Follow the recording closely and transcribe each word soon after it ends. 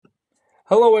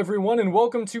Hello everyone and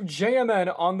welcome to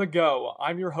JMN On The Go.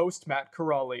 I'm your host Matt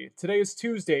Corrali. Today is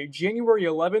Tuesday, January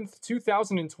 11th,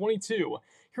 2022.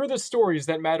 Here are the stories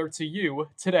that matter to you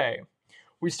today.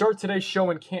 We start today's show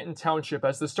in Canton Township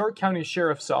as the Stark County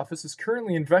Sheriff's Office is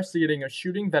currently investigating a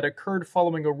shooting that occurred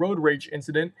following a road rage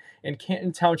incident in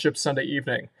Canton Township Sunday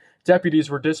evening. Deputies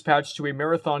were dispatched to a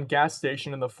Marathon gas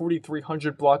station in the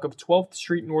 4300 block of 12th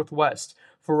Street Northwest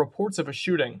for reports of a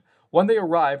shooting. When they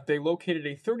arrived, they located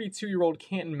a 32-year-old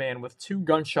Canton man with 2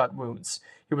 gunshot wounds.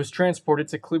 He was transported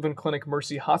to Cleveland Clinic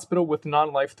Mercy Hospital with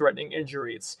non-life-threatening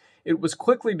injuries. It was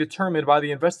quickly determined by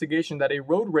the investigation that a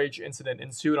road rage incident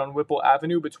ensued on Whipple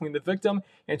Avenue between the victim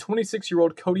and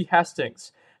 26-year-old Cody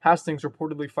Hastings. Hastings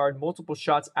reportedly fired multiple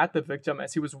shots at the victim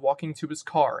as he was walking to his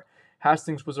car.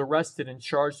 Hastings was arrested and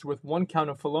charged with 1 count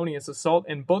of felonious assault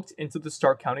and booked into the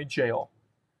Stark County Jail.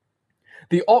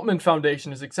 The Altman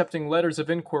Foundation is accepting letters of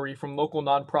inquiry from local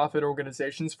nonprofit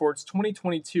organizations for its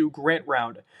 2022 grant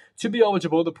round. To be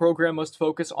eligible, the program must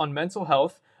focus on mental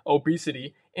health,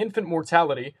 obesity, infant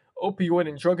mortality, opioid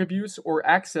and drug abuse, or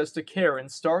access to care in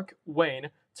Stark,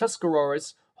 Wayne,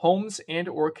 Tuscarawas, Holmes,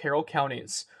 and/or Carroll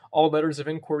counties. All letters of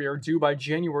inquiry are due by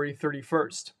January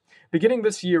 31st. Beginning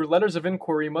this year, letters of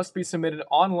inquiry must be submitted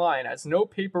online as no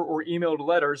paper or emailed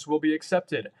letters will be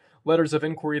accepted. Letters of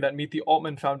inquiry that meet the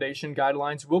Altman Foundation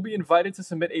guidelines will be invited to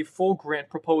submit a full grant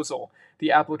proposal.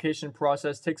 The application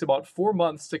process takes about 4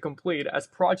 months to complete, as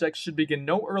projects should begin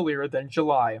no earlier than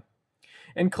July.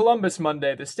 In Columbus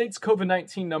Monday, the state's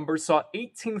COVID-19 numbers saw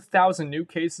 18,000 new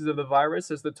cases of the virus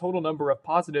as the total number of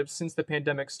positives since the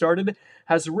pandemic started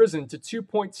has risen to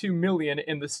 2.2 million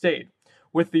in the state.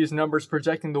 With these numbers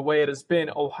projecting the way it has been,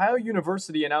 Ohio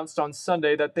University announced on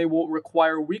Sunday that they will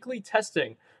require weekly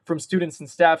testing from students and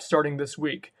staff starting this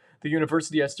week. The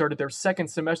university has started their second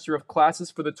semester of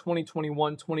classes for the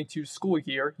 2021-22 school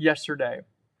year yesterday.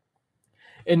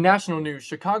 In national news,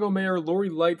 Chicago Mayor Lori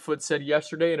Lightfoot said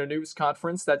yesterday in a news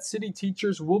conference that city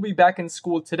teachers will be back in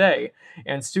school today,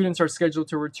 and students are scheduled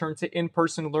to return to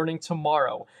in-person learning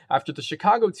tomorrow, after the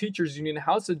Chicago Teachers Union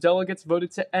House of Delegates voted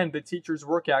to end the teachers'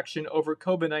 work action over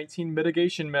COVID-19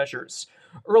 mitigation measures.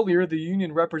 Earlier, the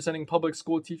union representing public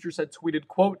school teachers had tweeted,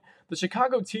 quote, "The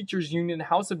Chicago Teachers Union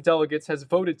House of Delegates has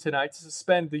voted tonight to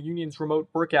suspend the union's remote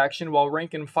work action while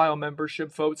rank-and-file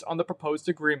membership votes on the proposed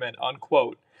agreement,"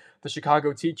 unquote. The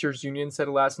Chicago Teachers Union said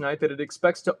last night that it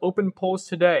expects to open polls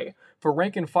today for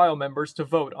rank-and-file members to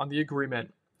vote on the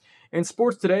agreement. In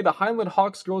sports today, the Highland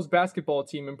Hawks girls basketball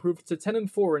team improved to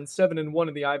 10-4 and 7-1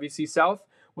 in the IVC South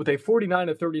with a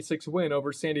 49-36 win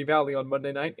over Sandy Valley on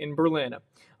Monday night in Berlin.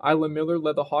 Isla Miller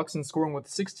led the Hawks in scoring with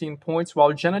 16 points,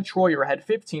 while Jenna Troyer had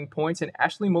 15 points and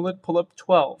Ashley Millett pulled up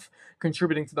 12,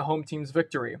 contributing to the home team's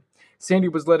victory. Sandy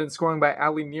was led in scoring by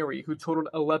Allie Neary, who totaled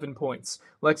 11 points.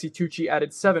 Lexi Tucci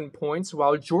added 7 points,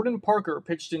 while Jordan Parker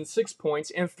pitched in 6 points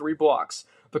and 3 blocks.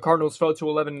 The Cardinals fell to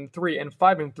 11-3 and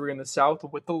 5-3 in the South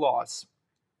with the loss.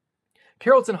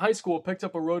 Carrollton High School picked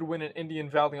up a road win in Indian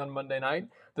Valley on Monday night.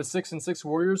 The 6-6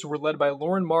 Warriors were led by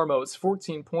Lauren Marmos,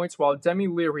 14 points, while Demi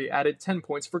Leary added 10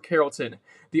 points for Carrollton.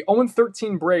 The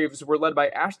 0-13 Braves were led by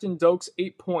Ashton Dokes,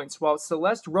 8 points, while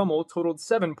Celeste Rummel totaled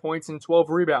 7 points and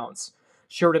 12 rebounds.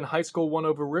 Sheridan High School won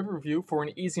over Riverview for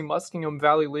an easy Muskingum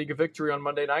Valley League victory on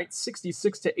Monday night,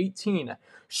 66-18.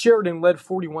 Sheridan led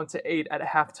 41-8 at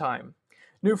halftime.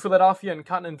 New Philadelphia and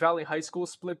Continent Valley High School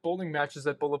split bowling matches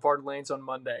at Boulevard Lanes on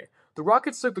Monday. The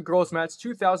Rockets took the girls' match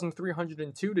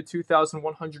 2,302 to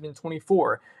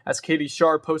 2,124, as Katie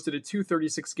Shar posted a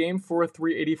 236 game for a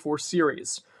 384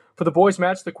 series. For the boys'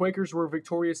 match, the Quakers were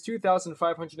victorious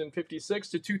 2,556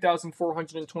 to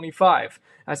 2,425,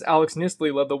 as Alex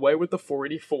Nistley led the way with the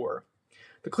 484.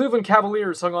 The Cleveland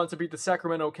Cavaliers hung on to beat the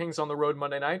Sacramento Kings on the road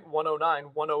Monday night,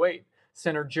 109-108.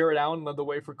 Center Jared Allen led the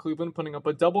way for Cleveland, putting up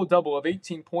a double-double of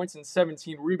 18 points and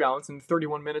 17 rebounds in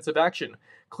 31 minutes of action.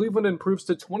 Cleveland improves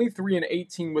to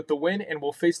 23-18 with the win and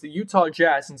will face the Utah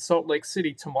Jazz in Salt Lake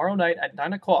City tomorrow night at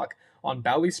 9 o'clock on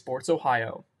Bally Sports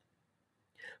Ohio.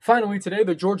 Finally, today,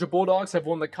 the Georgia Bulldogs have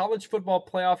won the College Football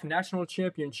Playoff National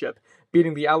Championship,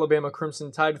 beating the Alabama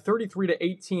Crimson Tide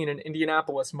 33-18 in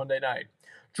Indianapolis Monday night.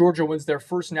 Georgia wins their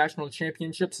first national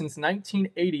championship since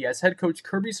 1980 as head coach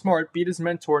Kirby Smart beat his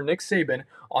mentor Nick Saban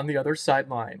on the other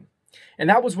sideline. And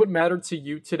that was what mattered to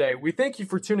you today. We thank you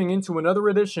for tuning in to another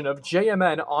edition of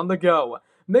JMN On The Go.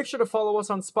 Make sure to follow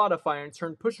us on Spotify and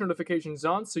turn push notifications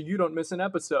on so you don't miss an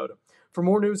episode. For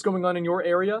more news going on in your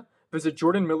area, visit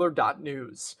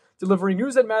jordanmiller.news. Delivering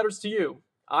news that matters to you,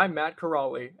 I'm Matt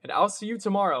Corrali, and I'll see you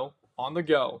tomorrow on The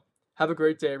Go. Have a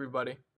great day, everybody.